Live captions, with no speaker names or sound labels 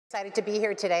Excited to be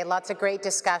here today. Lots of great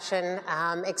discussion.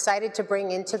 Excited to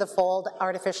bring into the fold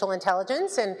artificial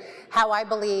intelligence and how I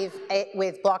believe it,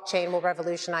 with blockchain, will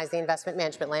revolutionize the investment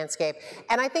management landscape.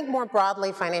 And I think more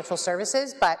broadly financial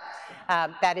services, but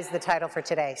that is the title for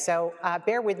today. So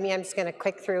bear with me. I'm just going to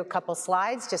click through a couple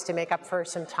slides just to make up for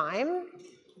some time.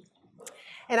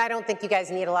 And I don't think you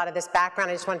guys need a lot of this background.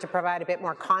 I just wanted to provide a bit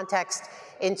more context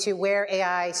into where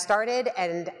AI started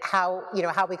and how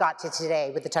we got to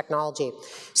today with the technology.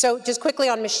 So just quickly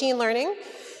on machine learning.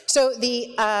 So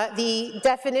the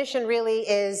definition really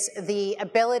is the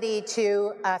ability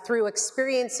to, through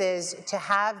experiences, to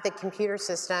have the computer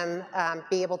system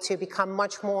be able to become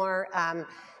much more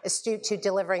astute to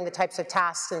delivering the types of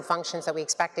tasks and functions that we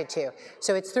expect it to.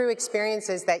 So it's through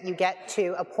experiences that you get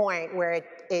to a point where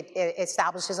it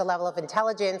establishes a level of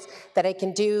intelligence that it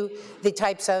can do the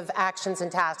types of actions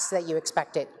and tasks that you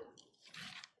expect it.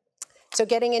 So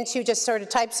getting into just sort of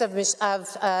types of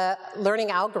learning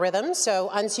algorithms,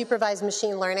 so unsupervised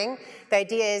machine learning, the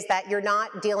idea is that you're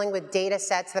not dealing with data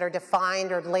sets that are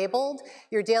defined or labeled.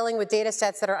 You're dealing with data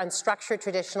sets that are unstructured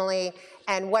traditionally,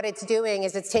 and what it's doing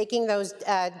is it's taking those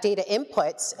data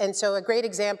inputs, and so a great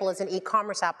example is an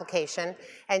e-commerce application,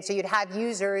 and so you'd have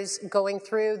users going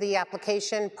through the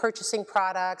application, purchasing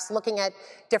products, looking at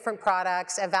different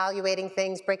products, evaluating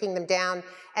things, breaking them down,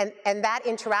 and that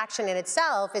interaction in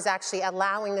itself is actually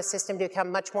allowing the system to become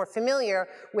much more familiar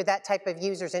with that type of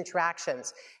user's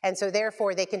interactions. And so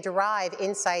therefore they can derive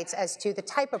insights as to the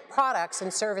type of products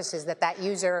and services that that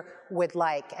user would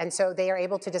like. And so they are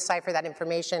able to decipher that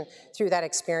information through that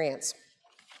experience.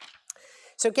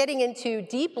 So getting into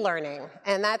deep learning,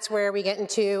 and that's where we get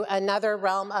into another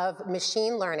realm of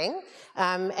machine learning.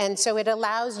 And so it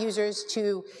allows users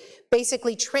to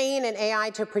basically train an AI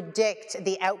to predict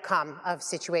the outcome of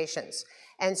situations.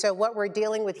 And so what we're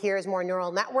dealing with here is more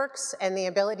neural networks and the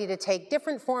ability to take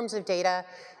different forms of data,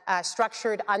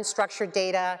 structured, unstructured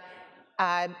data,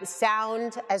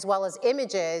 sound, as well as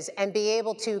images, and be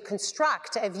able to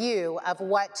construct a view of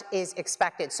what is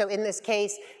expected. So in this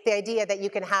case, the idea that you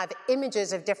can have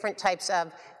images of different types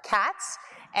of cats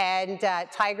and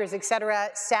tigers, et cetera,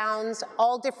 sounds,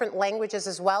 all different languages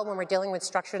as well when we're dealing with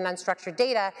structured and unstructured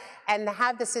data, and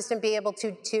have the system be able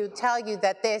to tell you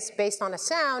that this, based on a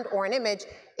sound or an image,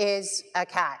 is a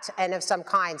cat and of some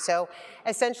kind. So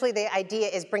essentially the idea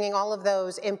is bringing all of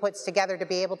those inputs together to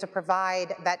be able to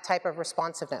provide that type of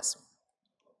responsiveness.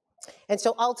 And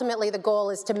so ultimately the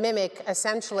goal is to mimic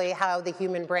essentially how the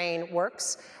human brain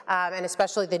works, and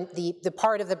especially the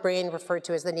part of the brain referred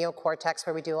to as the neocortex,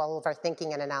 where we do all of our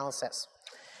thinking and analysis.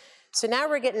 So now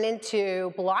we're getting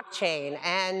into blockchain,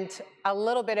 and a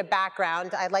little bit of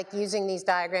background. I like using these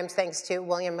diagrams thanks to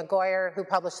William McGuire, who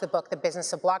published the book, The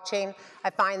Business of Blockchain.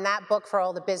 I find that book for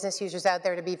all the business users out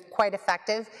there to be quite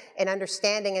effective in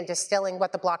understanding and distilling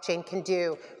what the blockchain can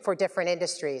do for different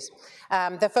industries.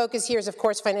 The focus here is, of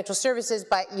course, financial services,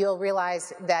 but you'll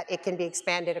realize that it can be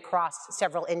expanded across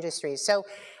several industries. So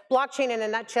blockchain in a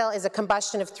nutshell is a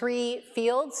combustion of three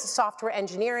fields: software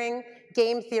engineering,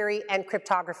 game theory, and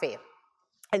cryptography.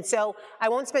 And so I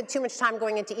won't spend too much time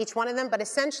going into each one of them, but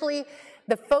essentially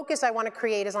the focus I want to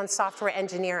create is on software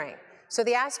engineering. So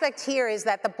the aspect here is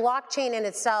that the blockchain in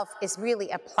itself is really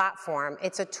a platform.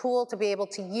 It's a tool to be able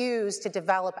to use to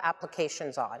develop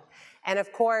applications on. And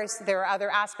of course, there are other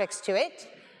aspects to it.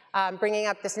 Bringing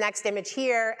up this next image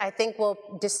here, I think will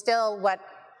distill what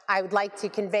I would like to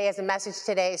convey as a message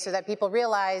today, so that people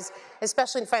realize,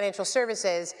 especially in financial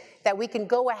services, that we can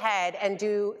go ahead and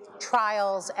do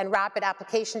trials and rapid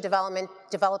application development,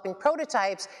 developing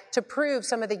prototypes to prove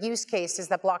some of the use cases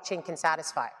that blockchain can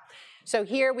satisfy. So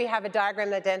here we have a diagram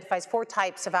that identifies 4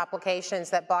 types of applications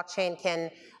that blockchain can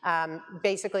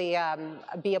basically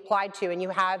be applied to. And you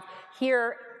have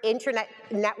here internet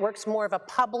networks, more of a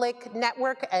public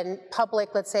network, and public,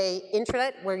 let's say,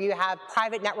 intranet, where you have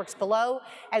private networks below.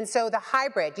 And so the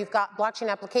hybrid, you've got blockchain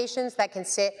applications that can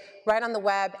sit right on the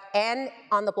web and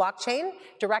on the blockchain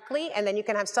directly, and then you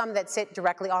can have some that sit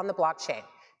directly on the blockchain.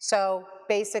 So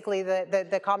basically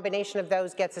the combination of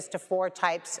those gets us to 4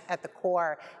 types at the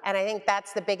core. And I think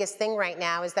that's the biggest thing right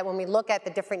now, is that when we look at the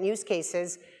different use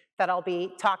cases that I'll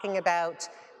be talking about,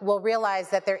 we'll realize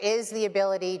that there is the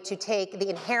ability to take the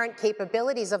inherent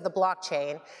capabilities of the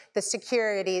blockchain, the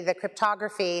security, the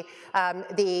cryptography,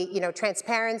 the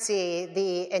transparency,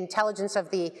 the intelligence of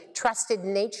the trusted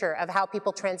nature of how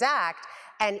people transact,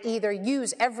 and either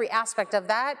use every aspect of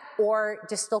that or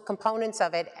distill components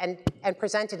of it and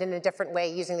present it in a different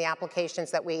way using the applications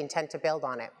that we intend to build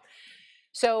on it.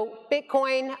 So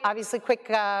Bitcoin, obviously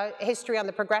quick history on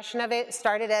the progression of it,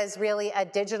 started as really a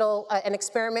digital, an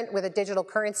experiment with a digital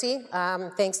currency,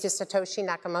 thanks to Satoshi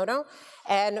Nakamoto.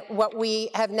 And what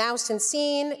we have now since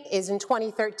seen is in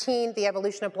 2013, the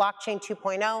evolution of blockchain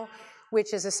 2.0,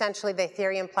 which is essentially the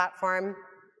Ethereum platform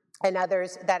and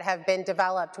others that have been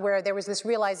developed, where there was this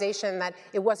realization that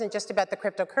it wasn't just about the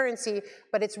cryptocurrency,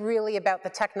 but it's really about the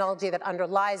technology that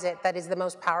underlies it that is the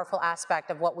most powerful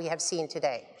aspect of what we have seen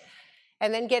today.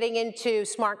 And then getting into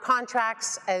smart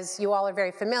contracts, as you all are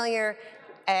very familiar,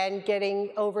 and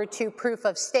getting over to proof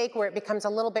of stake, where it becomes a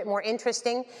little bit more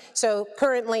interesting. So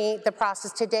currently, the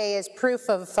process today is proof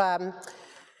of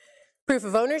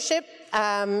ownership,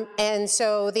 and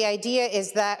so the idea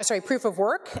is that, proof of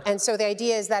work, and so the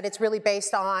idea is that it's really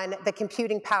based on the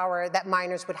computing power that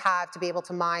miners would have to be able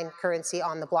to mine currency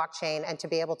on the blockchain and to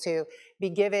be able to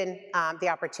be given the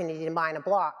opportunity to mine a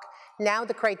block. Now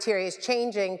the criteria is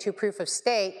changing to proof of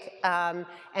stake, and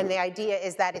the idea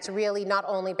is that it's really not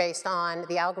only based on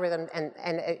the algorithm and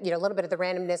a little bit of the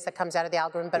randomness that comes out of the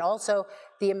algorithm, but also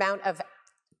the amount of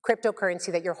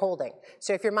cryptocurrency that you're holding.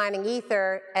 So if you're mining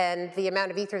Ether and the amount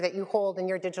of Ether that you hold in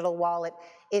your digital wallet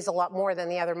is a lot more than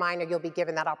the other miner, you'll be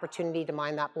given that opportunity to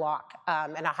mine that block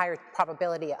and a higher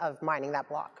probability of mining that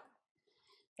block.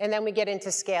 And then we get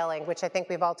into scaling, which I think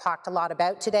we've all talked a lot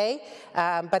about today.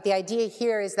 But the idea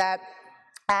here is that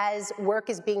as work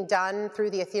is being done through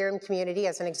the Ethereum community,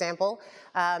 as an example,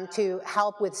 to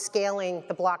help with scaling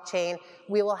the blockchain,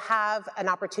 we will have an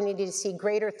opportunity to see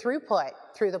greater throughput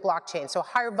through the blockchain. So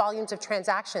higher volumes of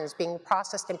transactions being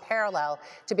processed in parallel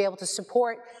to be able to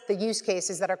support the use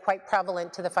cases that are quite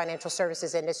prevalent to the financial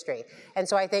services industry. And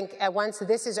so I think once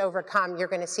this is overcome, you're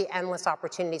going to see endless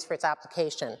opportunities for its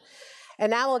application. And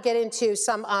now we'll get into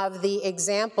some of the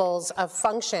examples of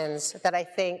functions that I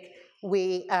think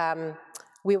we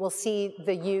will see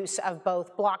the use of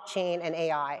both blockchain and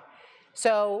AI.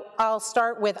 So I'll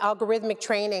start with algorithmic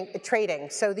trading.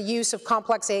 So the use of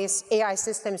complex AI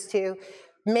systems to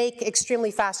make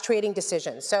extremely fast trading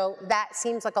decisions. So that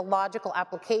seems like a logical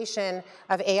application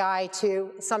of AI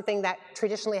to something that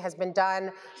traditionally has been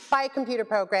done by computer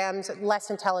programs, less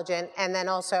intelligent, and then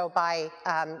also by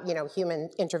human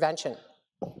intervention.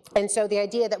 And so the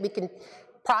idea that we can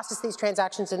process these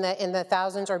transactions in the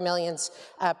thousands or millions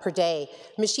per day.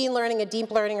 Machine learning and deep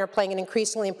learning are playing an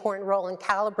increasingly important role in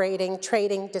calibrating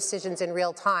trading decisions in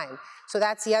real time. So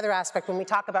that's the other aspect. When we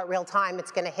talk about real time,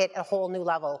 it's going to hit a whole new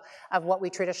level of what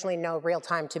we traditionally know real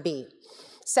time to be.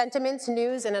 Sentiments,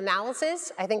 news, and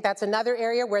analysis. I think that's another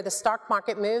area where the stock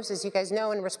market moves, as you guys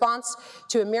know, in response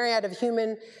to a myriad of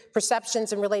human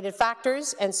perceptions and related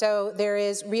factors. And so there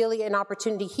is really an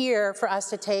opportunity here for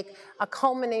us to take a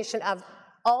culmination of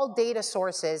all data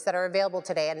sources that are available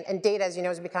today, and data, as you know,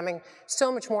 is becoming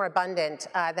so much more abundant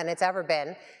than it's ever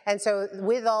been. And so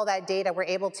with all that data, we're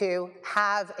able to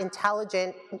have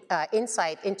intelligent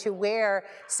insight into where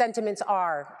sentiments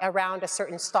are around a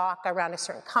certain stock, around a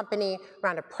certain company,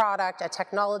 around a product, a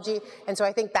technology. And so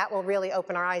I think that will really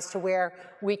open our eyes to where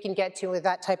we can get to with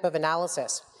that type of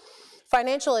analysis.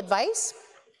 Financial advice.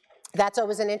 That's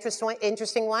always an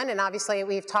interesting one, and obviously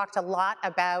we've talked a lot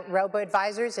about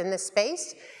robo-advisors in this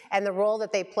space and the role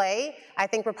that they play. I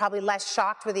think we're probably less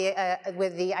shocked with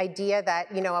the idea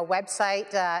that a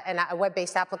website and a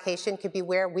web-based application could be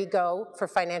where we go for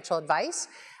financial advice.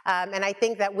 And I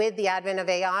think that with the advent of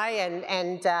AI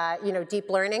and deep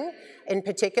learning in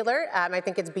particular, I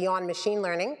think it's beyond machine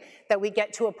learning, that we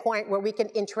get to a point where we can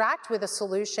interact with a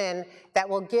solution that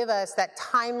will give us that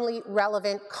timely,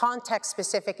 relevant,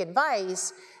 context-specific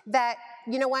advice that,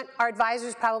 our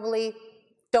advisors probably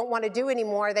don't want to do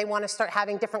anymore. They want to start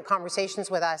having different conversations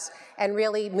with us and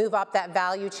really move up that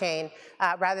value chain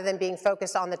rather than being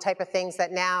focused on the type of things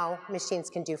that now machines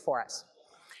can do for us.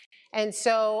 And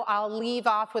so I'll leave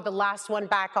off with the last one,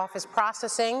 back office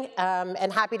processing,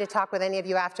 and happy to talk with any of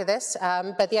you after this.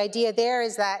 But the idea there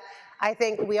is that I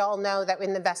think we all know that in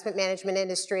the investment management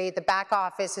industry, the back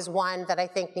office is one that I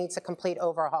think needs a complete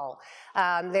overhaul.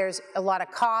 There's a lot of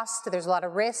cost, there's a lot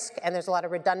of risk, and there's a lot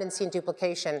of redundancy and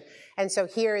duplication. And so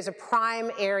here is a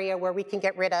prime area where we can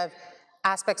get rid of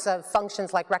aspects of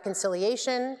functions like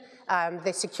reconciliation,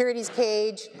 the securities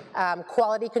cage,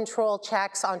 quality control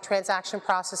checks on transaction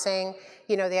processing,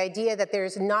 the idea that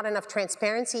there's not enough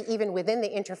transparency even within the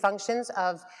interfunctions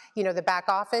of the back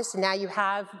office. Now you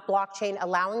have blockchain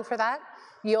allowing for that.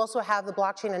 You also have the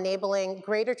blockchain enabling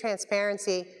greater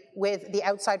transparency with the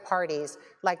outside parties,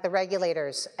 like the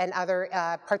regulators and other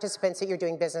participants that you're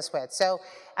doing business with. So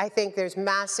I think there's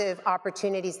massive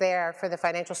opportunities there for the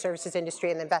financial services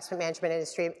industry and the investment management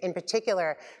industry in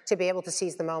particular to be able to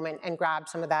seize the moment and grab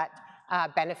some of that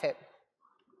benefit.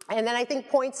 And then I think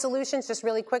point solutions, just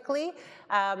really quickly,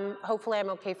 hopefully I'm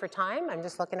okay for time, I'm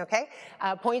just looking okay.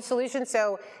 Point solutions,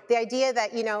 so the idea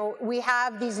that, you know, we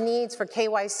have these needs for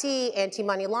KYC,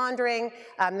 anti-money laundering,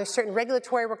 there's certain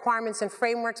regulatory requirements and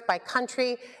frameworks by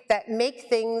country that make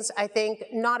things, I think,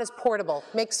 not as portable,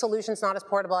 make solutions not as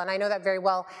portable, and I know that very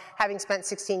well, having spent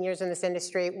 16 years in this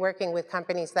industry working with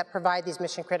companies that provide these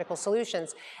mission critical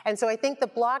solutions. And so I think the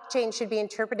blockchain should be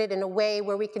interpreted in a way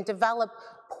where we can develop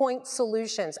point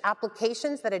solutions,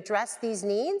 applications that address these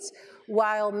needs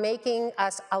while making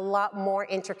us a lot more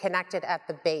interconnected at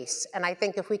the base. And I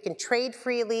think if we can trade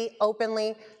freely,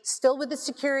 openly, still with the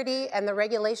security and the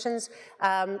regulations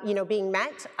you know, being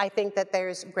met, I think that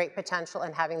there's great potential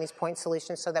in having these point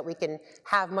solutions so that we can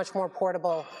have much more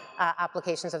portable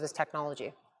applications of this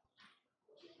technology.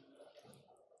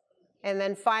 And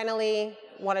then finally,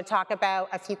 want to talk about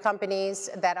a few companies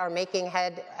that are making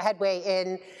headway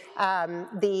in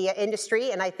the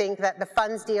industry, and I think that the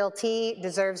Funds DLT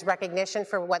deserves recognition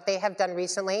for what they have done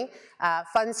recently.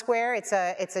 FundSquare,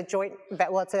 it's a joint,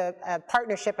 well, it's a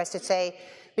partnership, I should say,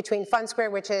 between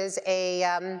FundSquare, which is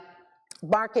a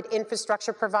market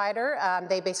infrastructure provider.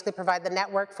 They basically provide the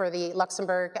network for the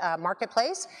Luxembourg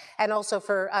marketplace and also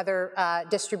for other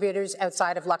distributors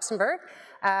outside of Luxembourg.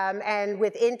 And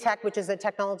with Fintech, which is a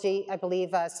technology, I believe,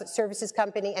 services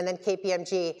company, and then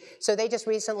KPMG. So they just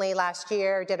recently, last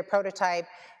year, did a prototype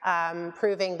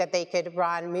proving that they could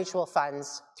run mutual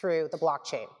funds through the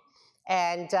blockchain.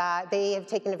 And they have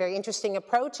taken a very interesting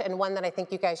approach, and one that I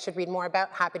think you guys should read more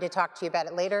about. Happy to talk to you about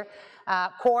it later.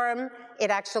 Quorum,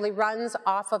 it actually runs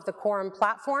off of the Quorum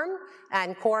platform,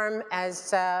 and Quorum,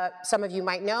 as some of you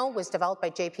might know, was developed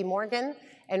by JP Morgan.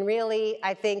 And really,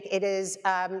 I think it is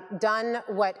done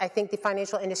what I think the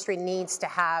financial industry needs to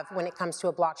have when it comes to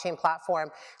a blockchain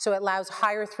platform. So it allows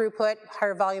higher throughput,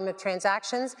 higher volume of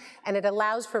transactions, and it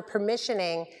allows for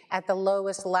permissioning at the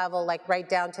lowest level, like right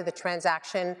down to the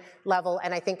transaction level,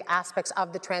 and I think aspects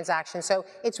of the transaction. So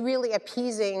it's really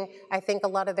appeasing, I think, a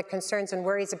lot of the concerns and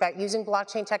worries about using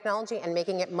blockchain technology and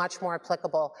making it much more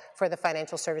applicable for the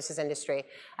financial services industry.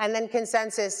 And then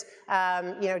Consensus,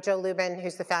 you know, Joe Lubin,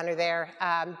 who's the founder there,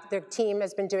 their team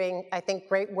has been doing, I think,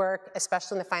 great work,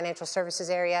 especially in the financial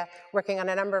services area, working on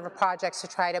a number of projects to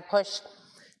try to push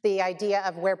the idea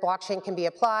of where blockchain can be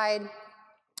applied.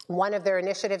 One of their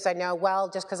initiatives I know well,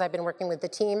 just because I've been working with the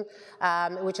team,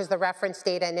 which is the Reference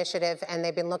Data Initiative, and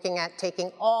they've been looking at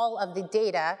taking all of the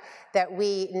data that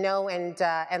we know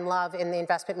and love in the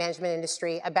investment management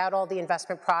industry about all the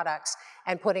investment products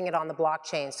and putting it on the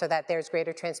blockchain so that there's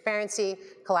greater transparency,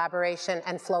 collaboration,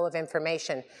 and flow of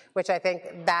information, which I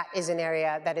think that is an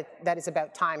area that is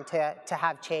about time to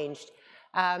have changed.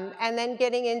 And then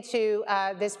getting into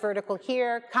this vertical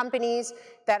here, companies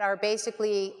that are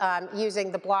basically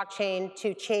using the blockchain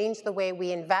to change the way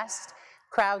we invest,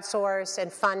 crowdsource,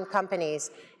 and fund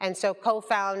companies. And so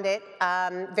co-found it,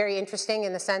 very interesting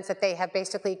in the sense that they have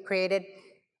basically created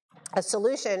a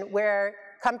solution where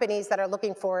companies that are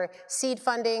looking for seed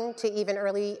funding to even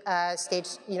early stage,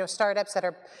 you know, startups that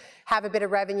have a bit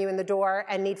of revenue in the door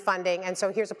and need funding. And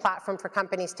so here's a platform for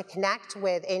companies to connect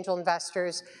with angel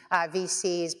investors,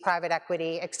 VCs, private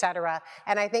equity, et cetera.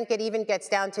 And I think it even gets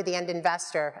down to the end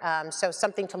investor, so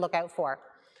something to look out for.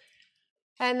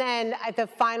 And then the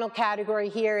final category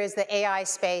here is the AI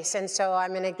space. And so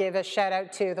I'm going to give a shout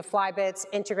out to the Flybits,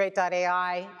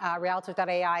 Integrate.ai,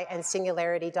 Realtor.ai, and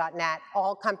Singularity.net,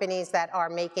 all companies that are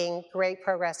making great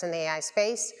progress in the AI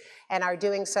space and are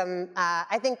doing some,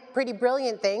 I think, pretty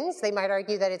brilliant things. They might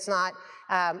argue that it's not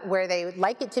where they would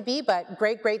like it to be, but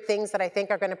great, great things that I think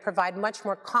are going to provide much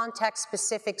more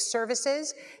context-specific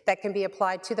services that can be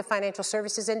applied to the financial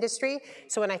services industry.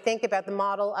 So when I think about the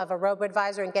model of a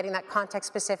robo-advisor and getting that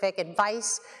context-specific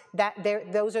advice,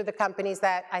 those are the companies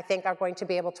that I think are going to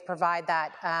be able to provide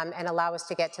that and allow us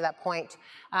to get to that point.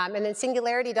 And then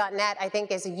Singularity.net, I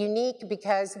think, is unique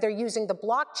because they're using the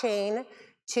blockchain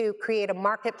to create a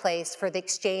marketplace for the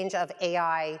exchange of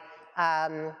AI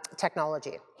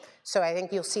technology. So I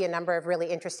think you'll see a number of really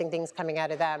interesting things coming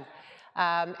out of them.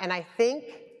 And I think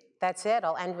that's it.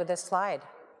 I'll end with this slide.